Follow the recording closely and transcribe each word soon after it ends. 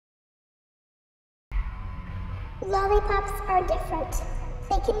Lollipops are different.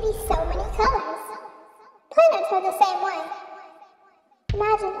 They can be so many colors. Planets are the same way.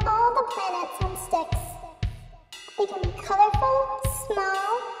 Imagine all the planets on sticks. They can be colorful,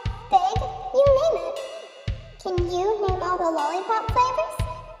 small, big, you name it. Can you name all the lollipop flavors?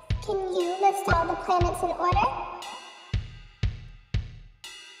 Can you list all the planets in order?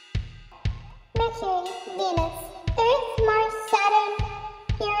 Mercury, Venus, Earth, Mars, Saturn,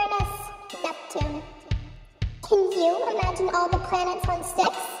 Uranus, Neptune. Can you imagine all the planets on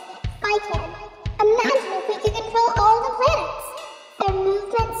sticks? I can. Imagine if we could control all the planets, their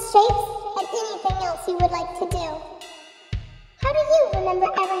movements, shapes, and anything else you would like to do. How do you remember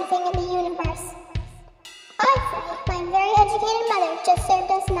everything in the universe? I say my very educated mother just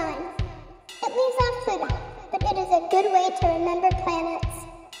served us 9. It leaves off Pluto, but it is a good way to remember planets.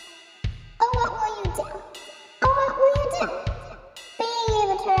 Oh, what will you do?